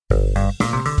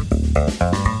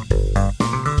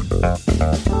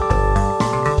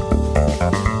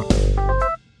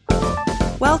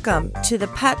Welcome to the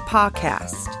Pet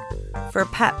Podcast for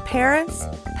pet parents,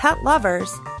 pet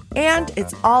lovers, and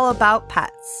it's all about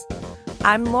pets.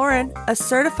 I'm Lauren, a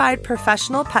certified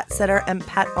professional pet sitter and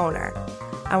pet owner.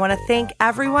 I want to thank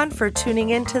everyone for tuning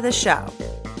into the show.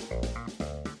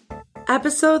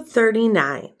 Episode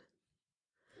 39.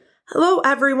 Hello,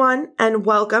 everyone, and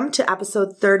welcome to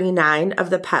episode 39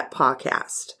 of the Pet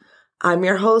Podcast. I'm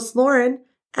your host, Lauren,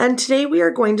 and today we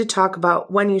are going to talk about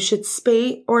when you should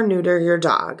spay or neuter your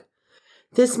dog.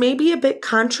 This may be a bit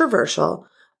controversial,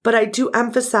 but I do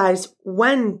emphasize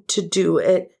when to do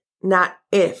it, not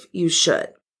if you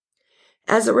should.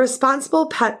 As a responsible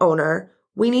pet owner,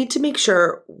 we need to make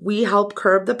sure we help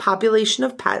curb the population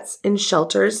of pets in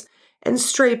shelters and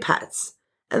stray pets.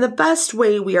 And the best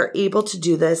way we are able to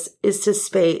do this is to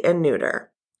spay and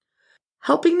neuter.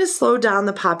 Helping to slow down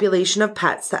the population of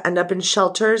pets that end up in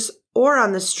shelters or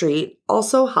on the street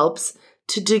also helps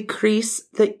to decrease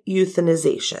the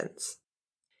euthanizations.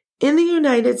 In the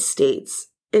United States,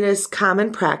 it is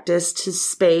common practice to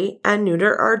spay and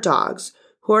neuter our dogs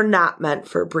who are not meant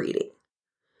for breeding.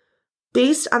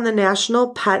 Based on the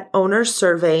National Pet Owner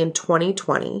Survey in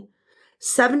 2020,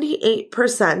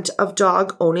 78% of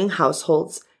dog-owning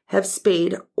households have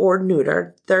spayed or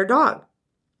neutered their dog.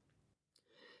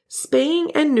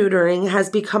 Spaying and neutering has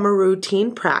become a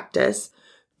routine practice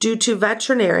due to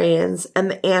veterinarians and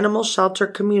the animal shelter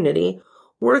community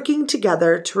working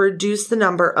together to reduce the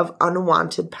number of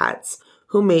unwanted pets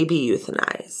who may be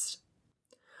euthanized.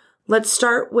 Let's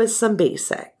start with some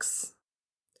basics.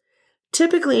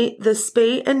 Typically, the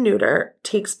spay and neuter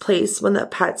takes place when the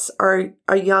pets are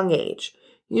a young age,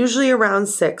 usually around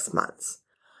 6 months.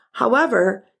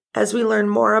 However, as we learn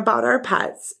more about our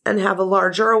pets and have a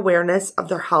larger awareness of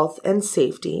their health and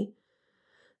safety,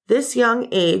 this young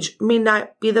age may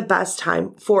not be the best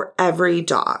time for every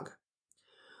dog.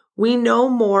 We know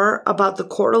more about the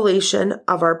correlation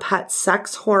of our pets'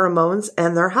 sex hormones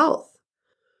and their health.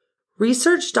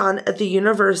 Research done at the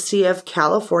University of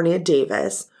California,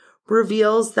 Davis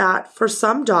reveals that for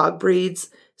some dog breeds,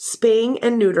 spaying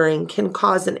and neutering can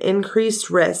cause an increased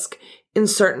risk in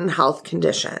certain health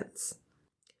conditions.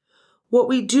 What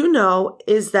we do know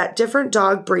is that different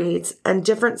dog breeds and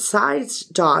different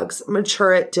sized dogs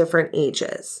mature at different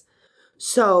ages.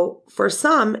 So, for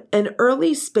some, an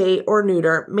early spay or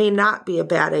neuter may not be a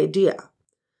bad idea.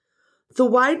 The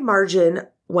wide margin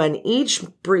when each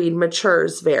breed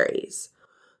matures varies.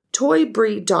 Toy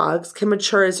breed dogs can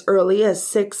mature as early as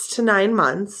 6 to 9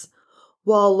 months,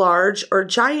 while large or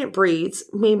giant breeds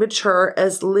may mature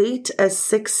as late as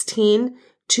 16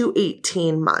 to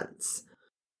 18 months.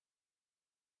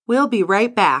 We'll be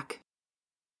right back.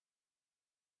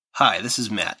 Hi, this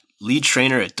is Matt, lead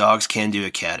trainer at Dogs Can Do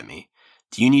Academy.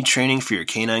 Do you need training for your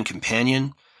canine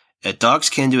companion? At Dogs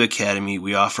Can Do Academy,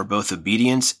 we offer both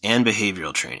obedience and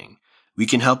behavioral training. We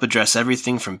can help address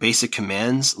everything from basic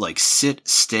commands like sit,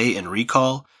 stay, and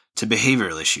recall to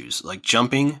behavioral issues like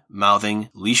jumping, mouthing,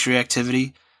 leash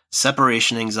reactivity,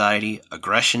 separation anxiety,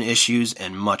 aggression issues,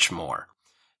 and much more.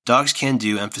 Dogs Can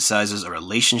Do emphasizes a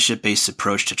relationship-based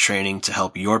approach to training to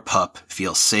help your pup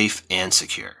feel safe and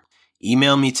secure.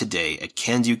 Email me today at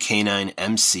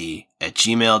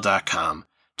candocaninemc@gmail.com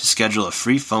to schedule a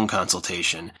free phone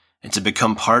consultation and to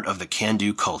become part of the Can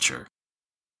Do culture.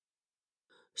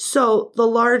 So, the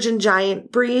large and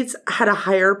giant breeds had a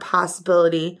higher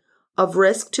possibility of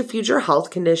risk to future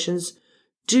health conditions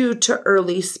due to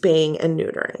early spaying and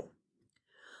neutering.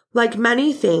 Like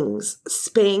many things,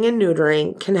 spaying and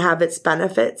neutering can have its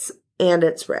benefits and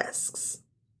its risks.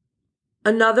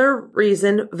 Another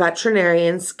reason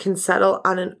veterinarians can settle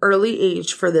on an early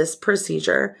age for this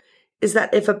procedure is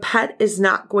that if a pet is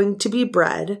not going to be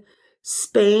bred,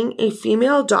 spaying a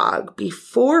female dog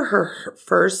before her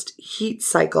first heat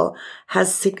cycle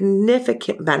has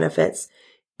significant benefits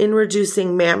in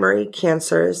reducing mammary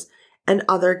cancers and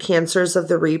other cancers of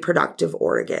the reproductive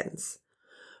organs.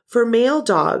 For male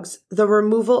dogs, the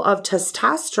removal of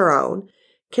testosterone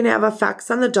can have effects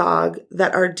on the dog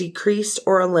that are decreased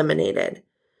or eliminated.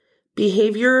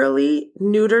 Behaviorally,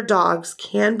 neuter dogs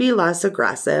can be less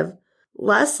aggressive,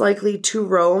 less likely to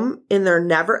roam in their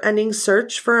never-ending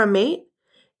search for a mate,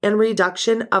 and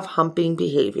reduction of humping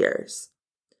behaviors.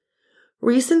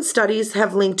 Recent studies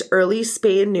have linked early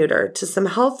spay and neuter to some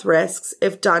health risks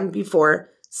if done before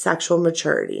sexual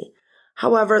maturity.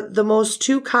 However, the most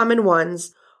two common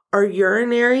ones are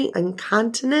urinary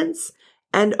incontinence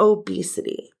and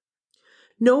obesity.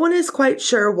 No one is quite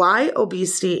sure why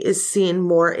obesity is seen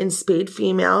more in spayed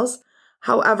females.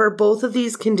 However, both of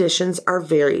these conditions are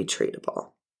very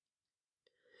treatable.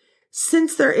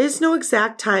 Since there is no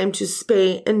exact time to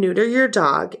spay and neuter your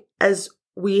dog, as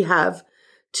we have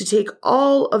to take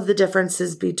all of the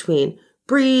differences between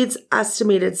breeds,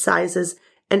 estimated sizes,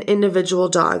 and individual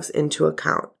dogs into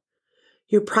account.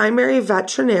 Your primary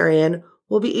veterinarian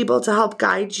will be able to help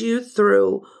guide you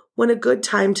through when a good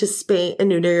time to spay and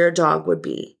neuter your dog would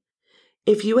be.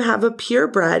 If you have a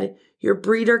purebred, your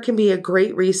breeder can be a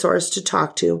great resource to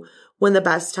talk to when the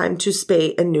best time to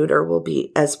spay and neuter will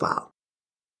be as well.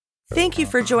 Thank you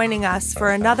for joining us for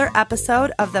another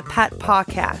episode of the Pet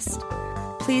Podcast.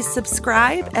 Please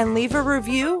subscribe and leave a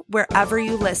review wherever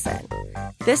you listen.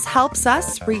 This helps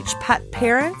us reach pet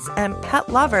parents and pet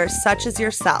lovers such as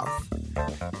yourself.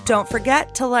 Don't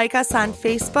forget to like us on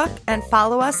Facebook and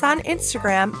follow us on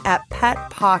Instagram at Pet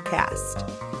Podcast.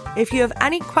 If you have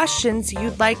any questions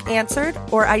you'd like answered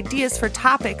or ideas for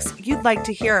topics you'd like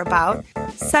to hear about,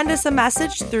 send us a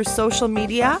message through social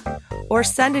media or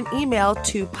send an email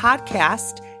to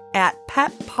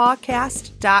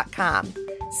podcast@petpodcast.com.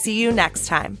 See you next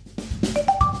time.